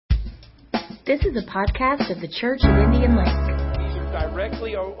This is a podcast of the Church of Indian Lake.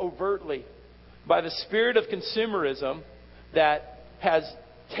 Directly or overtly by the spirit of consumerism that has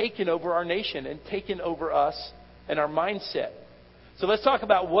taken over our nation and taken over us and our mindset. So let's talk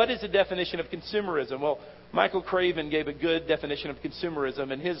about what is the definition of consumerism. Well, Michael Craven gave a good definition of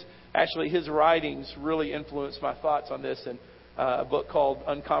consumerism, and his writings really influenced my thoughts on this in a book called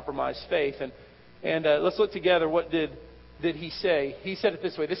Uncompromised Faith. And let's look together. What did he say? He said it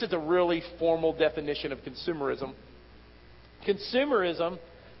this way. This is a really formal definition of consumerism. Consumerism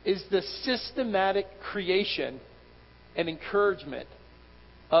is the systematic creation and encouragement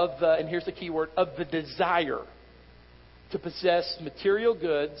of the, and here's the key word, of the desire to possess material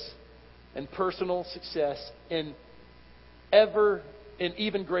goods and personal success in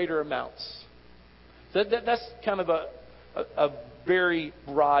even greater amounts. So that's kind of a very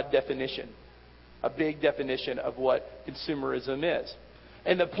broad definition, a big definition of what consumerism is.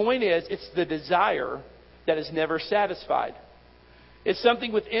 And the point is, it's the desire that is never satisfied. It's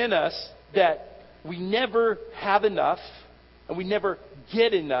something within us that we never have enough, and we never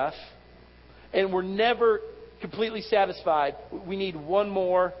get enough, and we're never completely satisfied. We need one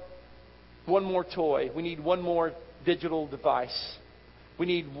more toy. We need one more digital device. We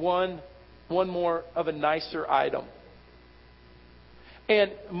need one more of a nicer item.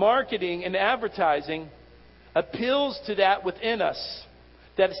 And marketing and advertising appeals to that within us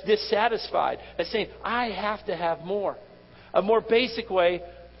that is dissatisfied. That's saying, I have to have more. A more basic way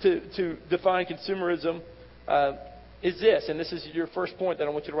to define consumerism is this, and this is your first point that I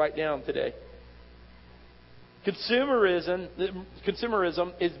want you to write down today. Consumerism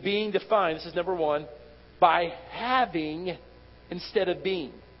is being defined, this is number one, by having instead of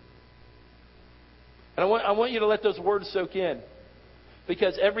being. And I want you to let those words soak in.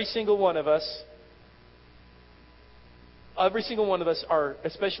 Because every single one of us are,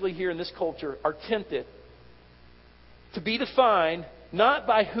 especially here in this culture, are tempted to be defined not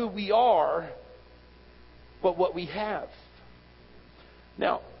by who we are, but what we have.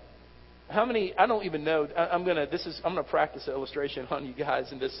 Now, how many? I don't even know. I'm gonna practice an illustration on you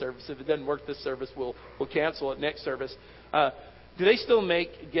guys in this service. If it doesn't work this service, we'll cancel it next service. Do they still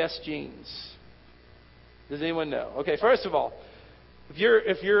make Guess jeans? Does anyone know? Okay, first of all, if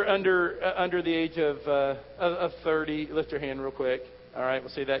you're under the age of 30, lift your hand real quick. All right,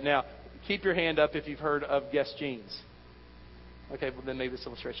 we'll say that now. Keep your hand up if you've heard of Guess jeans. Okay, well then maybe this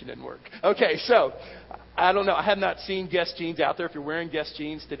illustration didn't work. Okay, so I don't know. I have not seen Guess jeans out there. If you're wearing Guess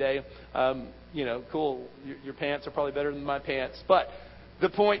jeans today, cool. Your pants are probably better than my pants. But the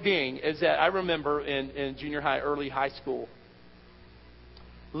point being is that I remember in junior high, early high school,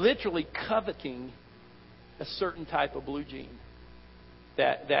 literally coveting a certain type of blue jean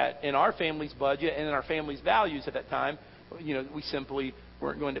that in our family's budget and in our family's values at that time, we simply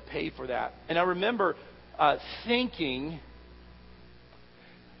weren't going to pay for that. And I remember thinking,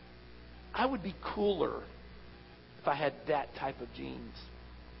 I would be cooler if I had that type of jeans.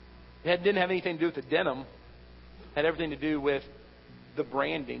 It didn't have anything to do with the denim. It had everything to do with the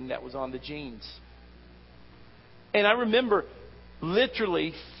branding that was on the jeans. And I remember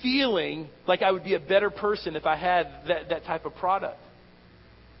literally feeling like I would be a better person if I had that type of product.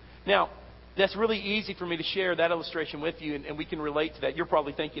 Now, that's really easy for me to share that illustration with you, and we can relate to that. You're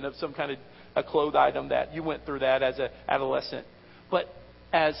probably thinking of some kind of a clothes item that you went through that as an adolescent. But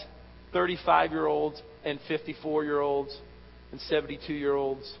as 35-year-olds and 54-year-olds and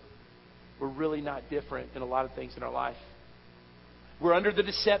 72-year-olds, we're really not different in a lot of things in our life. We're under the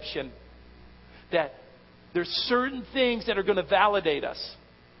deception that there's certain things that are going to validate us.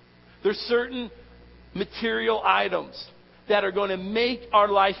 There's certain material items that are going to make our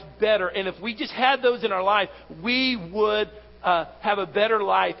life better. And if we just had those in our life, we would have a better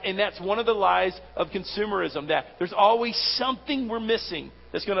life. And that's one of the lies of consumerism, that there's always something we're missing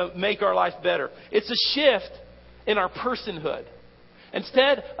that's going to make our life better. It's a shift in our personhood.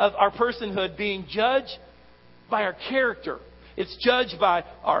 Instead of our personhood being judged by our character, it's judged by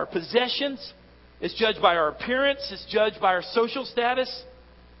our possessions, it's judged by our appearance, it's judged by our social status.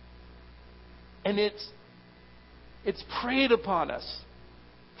 And it's preyed upon us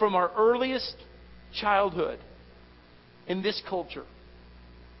from our earliest childhood in this culture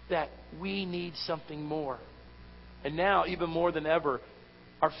that we need something more. And now, even more than ever,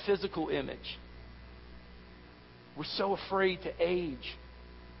 our physical image. We're so afraid to age.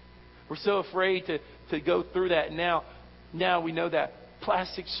 We're so afraid to go through that. Now we know that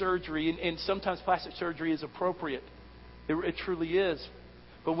plastic surgery, and sometimes plastic surgery is appropriate. It truly is.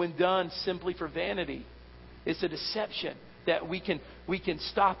 But when done simply for vanity, it's a deception. that we can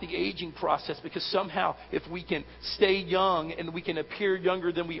stop the aging process, because somehow if we can stay young and we can appear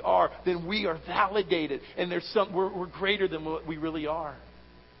younger than we are, then we are validated, and we're greater than what we really are.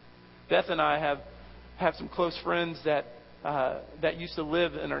 Beth and I have some close friends that used to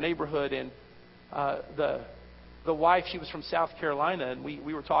live in our neighborhood, and the wife, she was from South Carolina, and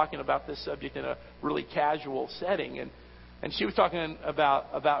we were talking about this subject in a really casual setting, and she was talking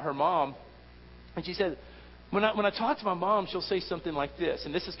about her mom, and she said, When I talk to my mom, she'll say something like this,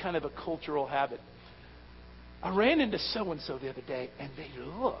 and this is kind of a cultural habit. I ran into so-and-so the other day, and they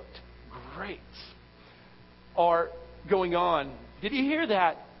looked great. Or going on, did you hear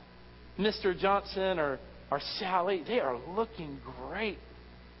that, Mr. Johnson or Sally? They are looking great.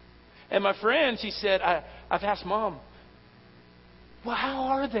 And my friend, she said, I've asked Mom, well, how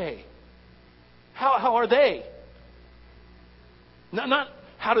are they? How are they? Not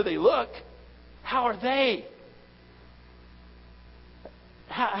how do they look? How are they?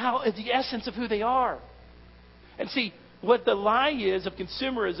 How is the essence of who they are? And see, what the lie is of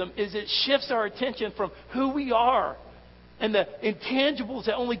consumerism is it shifts our attention from who we are and the intangibles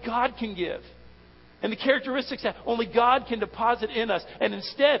that only God can give and the characteristics that only God can deposit in us. And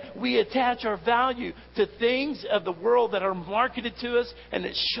instead, we attach our value to things of the world that are marketed to us, and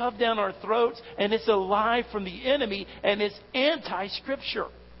it's shoved down our throats, and it's a lie from the enemy, and it's anti-Scripture.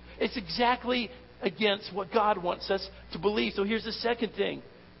 It's exactly against what God wants us to believe. So here's the second thing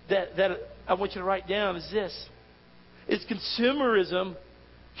that I want you to write down is this. Is consumerism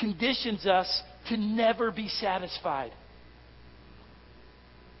conditions us to never be satisfied.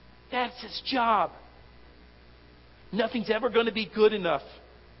 That's its job. Nothing's ever going to be good enough.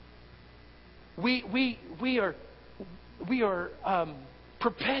 We are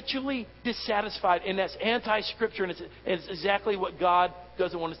perpetually dissatisfied, and that's anti-Scripture, and it's exactly what God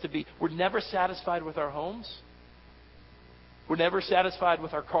doesn't want us to be. We're never satisfied with our homes. We're never satisfied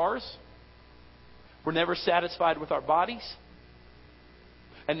with our cars. We're never satisfied with our bodies.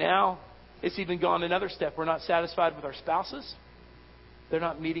 And now it's even gone another step. We're not satisfied with our spouses. They're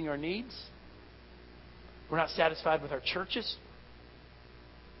not meeting our needs. We're not satisfied with our churches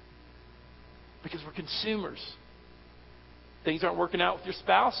because we're consumers. Things aren't working out with your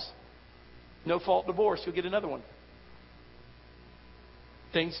spouse. No fault divorce. You'll get another one.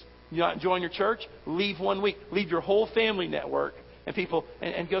 Things you're not enjoying your church. Leave 1 week. Leave your whole family network and people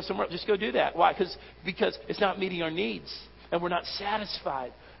and go somewhere. Just go do that. Why? Because it's not meeting our needs and we're not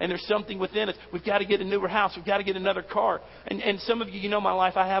satisfied. And there's something within us. We've got to get a newer house. We've got to get another car. And some of you know my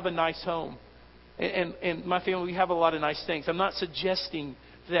life. I have a nice home. And my family, we have a lot of nice things. I'm not suggesting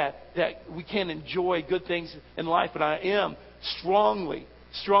that we can't enjoy good things in life, but I am strongly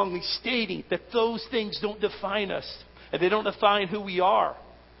stating that those things don't define us. And they don't define who we are.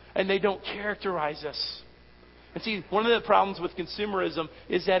 And they don't characterize us. And see, one of the problems with consumerism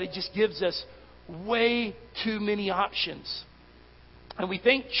is that it just gives us way too many options. And we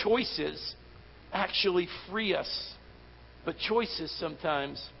think choices actually free us. But choices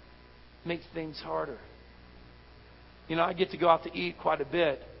sometimes make things harder. You know, I get to go out to eat quite a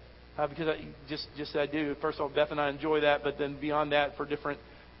bit because I do. First of all, Beth and I enjoy that, but then beyond that, for different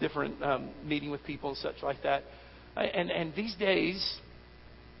meeting with people and such like that. And these days,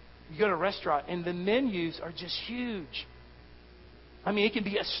 you go to a restaurant and the menus are just huge. I mean, it can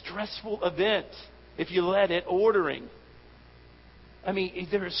be a stressful event if you let it ordering. I mean,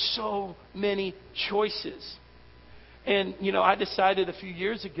 there are so many choices. And, you know, I decided a few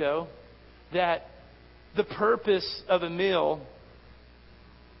years ago that the purpose of a meal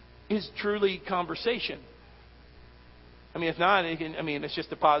is truly conversation. I mean, if not, it's just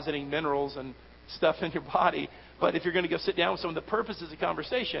depositing minerals and stuff in your body. But if you're going to go sit down with someone, the purpose is a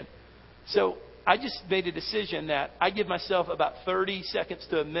conversation. So I just made a decision that I give myself about 30 seconds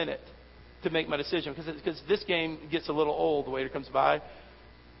to a minute to make my decision. Because this game gets a little old. The waiter comes by,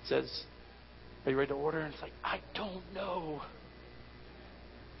 says, "Are you ready to order?" And it's like, I don't know.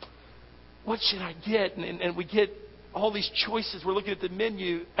 What should I get? And we get all these choices. We're looking at the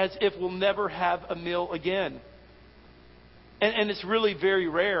menu as if we'll never have a meal again. And it's really very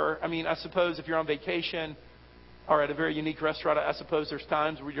rare. I mean, I suppose if you're on vacation or at a very unique restaurant, I suppose there's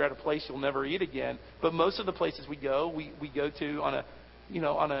times where you're at a place you'll never eat again. But most of the places we go to on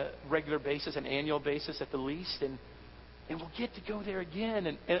a regular basis, an annual basis at the least, and we'll get to go there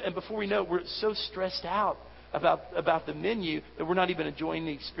again. And before we know it, we're so stressed out about the menu that we're not even enjoying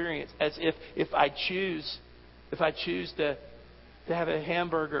the experience. As if I choose to have a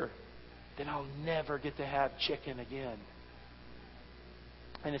hamburger, then I'll never get to have chicken again.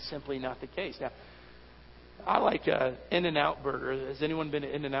 And it's simply not the case. Now, I like In-N-Out Burger. Has anyone been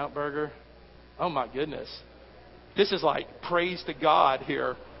to In-N-Out Burger? Oh my goodness. This is like praise to God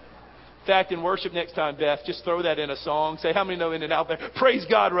here. In fact, in worship next time, Beth, just throw that in a song. Say, how many know In-N-Out there? Praise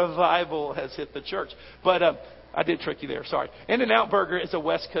God, revival has hit the church. But I did trick you there. Sorry. In-N-Out Burger is a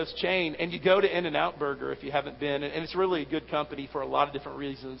West Coast chain. And you go to In-N-Out Burger if you haven't been. And it's really a good company for a lot of different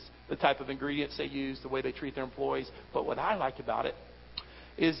reasons. The type of ingredients they use, the way they treat their employees. But what I like about it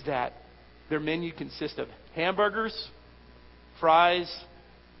is that their menu consists of hamburgers, fries,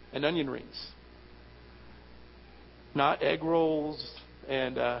 and onion rings. Not egg rolls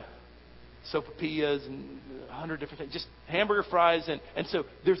and sopapillas and 100 different things. Just hamburger, fries. And so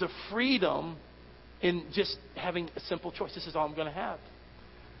there's a freedom in just having a simple choice. This is all I'm going to have.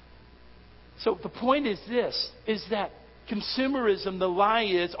 So the point is this, is that consumerism, the lie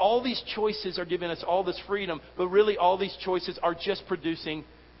is all these choices are giving us all this freedom, but really all these choices are just producing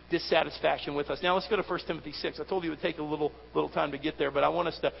dissatisfaction with us. Now let's go to 1 Timothy 6. I told you it would take a little time to get there, but I want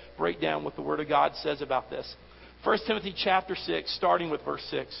us to break down what the Word of God says about this. 1 Timothy chapter 6, starting with verse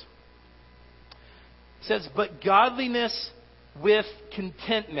 6. It says, but godliness with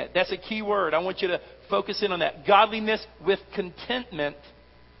contentment. That's a key word. I want you to focus in on that. Godliness with contentment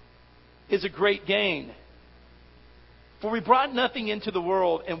is a great gain. For we brought nothing into the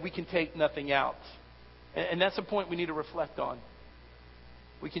world and we can take nothing out. And that's a point we need to reflect on.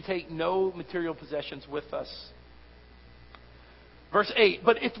 We can take no material possessions with us. Verse 8,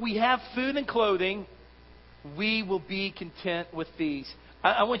 but if we have food and clothing, we will be content with these.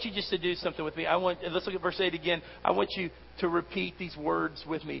 I want you just to do something with me. Let's look at verse 8 again. I want you to repeat these words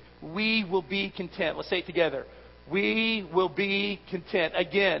with me. We will be content. Let's say it together. We will be content.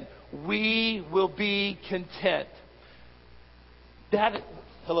 Again, we will be content.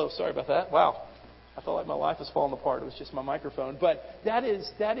 Hello, sorry about that. Wow. I felt like my life was falling apart. It was just my microphone. But that is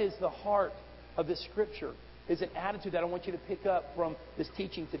the heart of this scripture. Is an attitude that I want you to pick up from this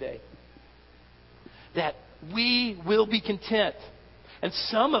teaching today. That we will be content. And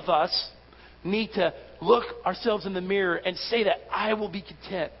some of us need to look ourselves in the mirror and say that I will be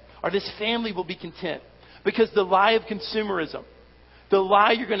content. Or this family will be content. Because the lie of consumerism, the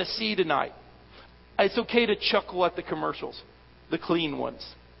lie you're going to see tonight, it's okay to chuckle at the commercials, the clean ones.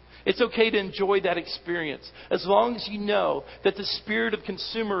 It's okay to enjoy that experience. As long as you know that the spirit of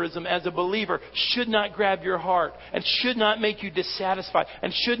consumerism as a believer should not grab your heart and should not make you dissatisfied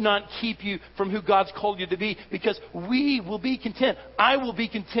and should not keep you from who God's called you to be, because we will be content. I will be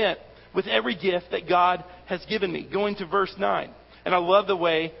content with every gift that God has given me. Going to verse 9. And I love the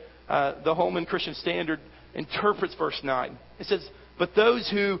way the Holman Christian Standard interprets verse 9. It says, but those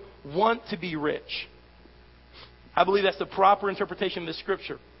who want to be rich. I believe that's the proper interpretation of the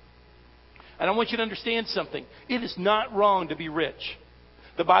scripture. And I want you to understand something. It is not wrong to be rich.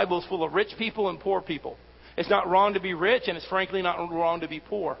 The Bible is full of rich people and poor people. It's not wrong to be rich, and it's frankly not wrong to be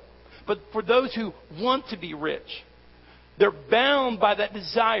poor. But for those who want to be rich, they're bound by that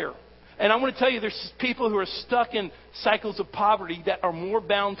desire. And I want to tell you, there's people who are stuck in cycles of poverty that are more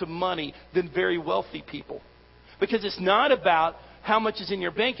bound to money than very wealthy people. Because it's not about how much is in your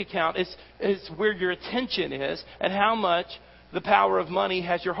bank account. It's where your attention is and how much the power of money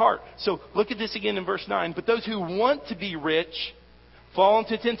has your heart. So look at this again in verse 9. But those who want to be rich fall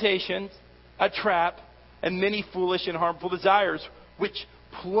into temptations, a trap, and many foolish and harmful desires, which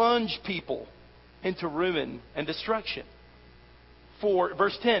plunge people into ruin and destruction. For,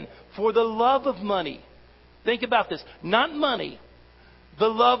 verse 10, for the love of money. Think about this. Not money. The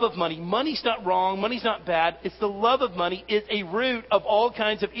love of money. Money's not wrong. Money's not bad. It's the love of money is a root of all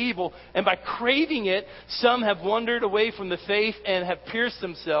kinds of evil. And by craving it, some have wandered away from the faith and have pierced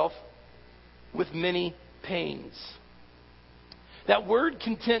themselves with many pains. That word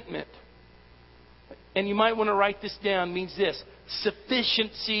contentment, and you might want to write this down, means this: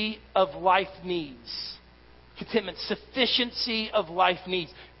 sufficiency of life needs. Contentment, sufficiency of life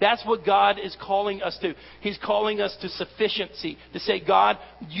needs. That's what God is calling us to. He's calling us to sufficiency. To say, God,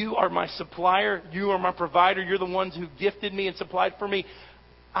 you are my supplier. You are my provider. You're the ones who gifted me and supplied for me.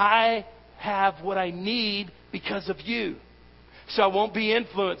 I have what I need because of you. So I won't be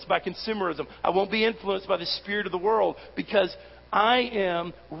influenced by consumerism. I won't be influenced by the spirit of the world, because I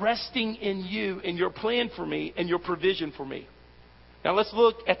am resting in you, in your plan for me, and your provision for me. Now let's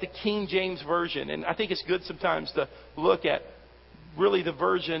look at the King James Version. And I think it's good sometimes to look at really the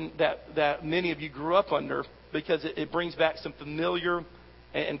version that many of you grew up under, because it brings back some familiar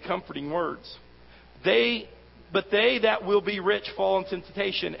and comforting words. But they that will be rich fall into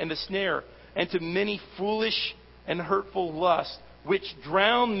temptation and the snare, and to many foolish and hurtful lusts, which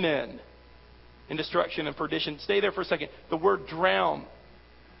drown men in destruction and perdition. Stay there for a second. The word drown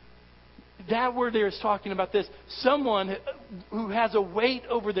That word there is talking about this. Someone who has a weight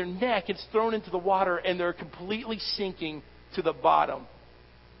over their neck is thrown into the water and they're completely sinking to the bottom.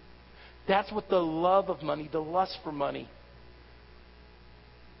 That's what the love of money, the lust for money,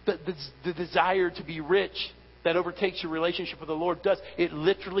 the desire to be rich that overtakes your relationship with the Lord does. It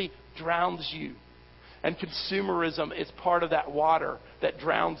literally drowns you. And consumerism is part of that water that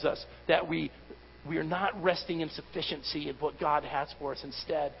drowns us, that we are not resting in sufficiency of what God has for us.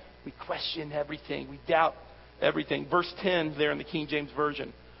 Instead, we question everything. We doubt everything. Verse 10 there in the King James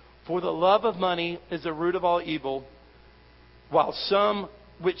Version. For the love of money is the root of all evil, while some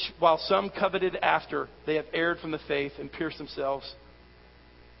coveted after, they have erred from the faith and pierced themselves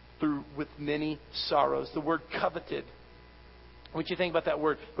through with many sorrows. The word coveted, what you think about that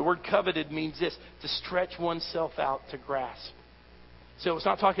word? The word coveted means this, to stretch oneself out to grasp. So it's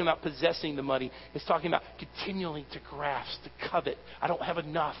not talking about possessing the money. It's talking about continually to grasp, to covet. I don't have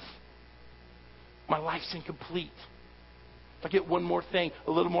enough. My life's incomplete. If I get one more thing,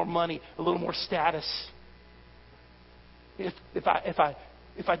 a little more money, a little more status.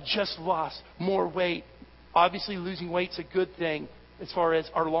 If I just lost more weight, obviously losing weight's a good thing as far as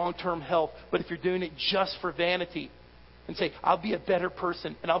our long-term health. But if you're doing it just for vanity and say, I'll be a better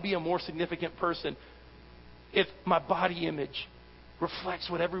person and I'll be a more significant person if my body image reflects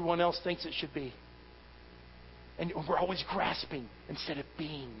what everyone else thinks it should be. And we're always grasping instead of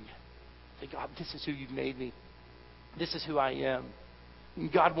being. Say, God, this is who you've made me. This is who I am.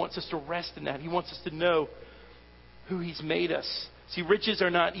 And God wants us to rest in that. He wants us to know who He's made us. See, riches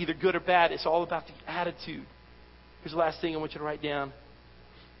are not either good or bad. It's all about the attitude. Here's the last thing I want you to write down.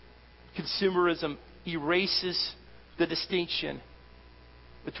 Consumerism erases the distinction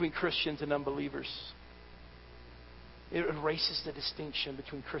between Christians and unbelievers. It erases the distinction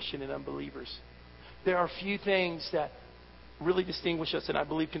between Christian and unbelievers. There are few things that really distinguish us, and I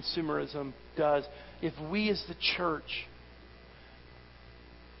believe consumerism does. If we as the church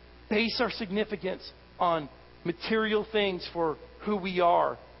base our significance on material things for who we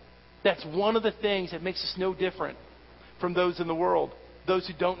are, that's one of the things that makes us no different from those in the world, those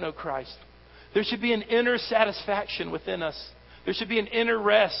who don't know Christ. There should be an inner satisfaction within us. There should be an inner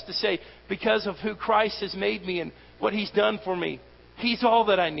rest to say, because of who Christ has made me and what He's done for me, He's all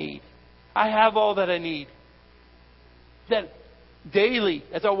that I need. I have all that I need. That daily,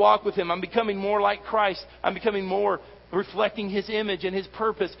 as I walk with Him, I'm becoming more like Christ. I'm becoming more reflecting His image and His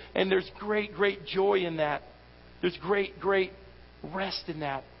purpose. And there's great, great joy in that. There's great, great rest in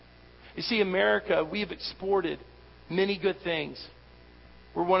that. You see, America, we have exported many good things.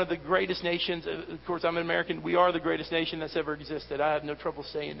 We're one of the greatest nations. Of course, I'm an American. We are the greatest nation that's ever existed. I have no trouble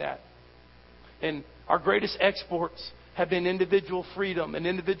saying that. And our greatest exports have been individual freedom and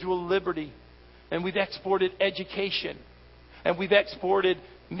individual liberty. And we've exported education. And we've exported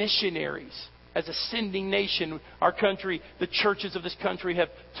missionaries. As a sending nation, our country, the churches of this country have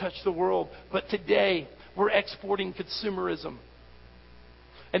touched the world. But today, we're exporting consumerism.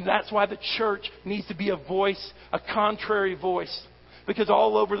 And that's why the church needs to be a voice, a contrary voice. Because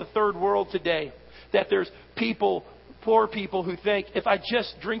all over the third world today, that there's people, poor people who think, if I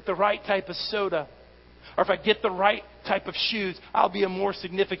just drink the right type of soda, or if I get the right type of shoes, I'll be a more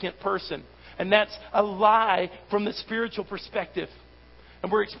significant person. And that's a lie from the spiritual perspective.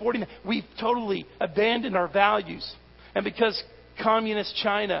 And we're exporting that. We've totally abandoned our values. And because communist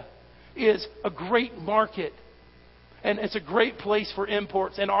China is a great market, and it's a great place for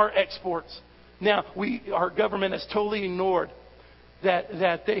imports and our exports. Now, our government has totally ignored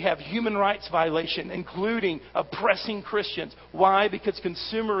that they have human rights violation, including oppressing Christians. Why? Because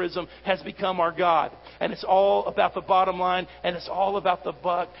consumerism has become our God. And it's all about the bottom line, and it's all about the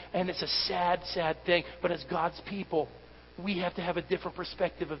buck, and it's a sad, sad thing. But as God's people, we have to have a different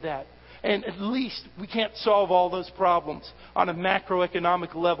perspective of that. And at least we can't solve all those problems on a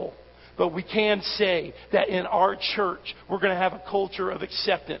macroeconomic level. But we can say that in our church, we're going to have a culture of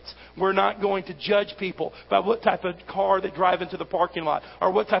acceptance. We're not going to judge people by what type of car they drive into the parking lot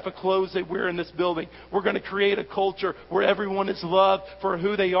or what type of clothes they wear in this building. We're going to create a culture where everyone is loved for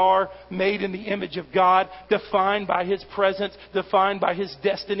who they are, made in the image of God, defined by His presence, defined by His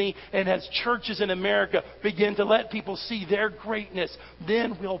destiny. And as churches in America begin to let people see their greatness,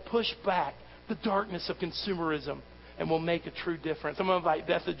 then we'll push back the darkness of consumerism. And we'll make a true difference. I'm going to invite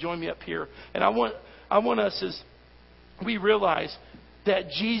Beth to join me up here. And I want us, as we realize that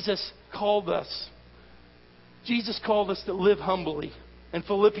Jesus called us to live humbly. In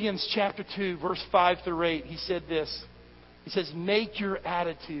Philippians chapter 2, verse 5 through 8, he said this. He says, make your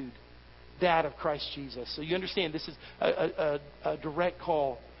attitude that of Christ Jesus. So you understand this is a direct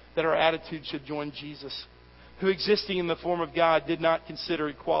call that our attitude should join Jesus. who existing in the form of God did not consider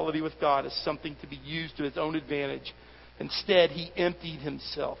equality with God as something to be used to his own advantage. Instead, he emptied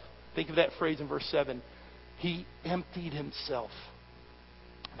himself. Think of that phrase in verse 7. He emptied himself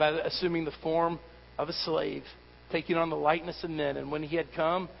by assuming the form of a slave, taking on the likeness of men. And when he had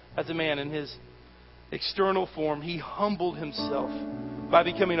come as a man in his external form, he humbled himself by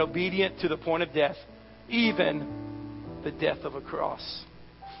becoming obedient to the point of death, even the death of a cross.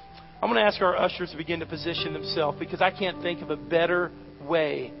 I'm going to ask our ushers to begin to position themselves, because I can't think of a better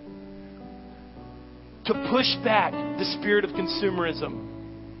way to push back the spirit of consumerism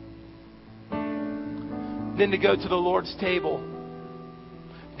than to go to the Lord's table.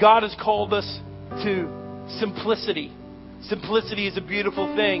 God has called us to simplicity. Simplicity is a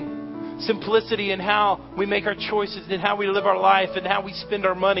beautiful thing. Simplicity in how we make our choices, and how we live our life, and how we spend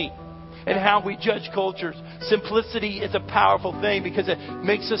our money, and how we judge cultures. Simplicity is a powerful thing because it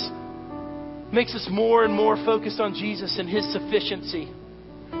makes us more and more focused on Jesus and His sufficiency.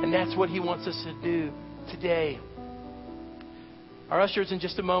 And that's what He wants us to do today. Our ushers, in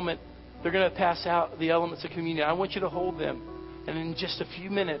just a moment, they're going to pass out the elements of communion. I want you to hold them. And in just a few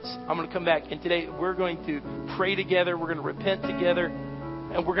minutes, I'm going to come back. And today we're going to pray together. We're going to repent together.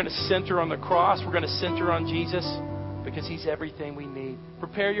 And we're going to center on the cross. We're going to center on Jesus, because He's everything we need.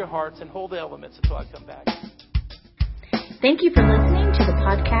 Prepare your hearts and hold the elements until I come back. Thank you for listening to the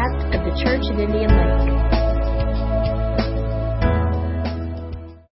podcast of the Church of Indian Lake.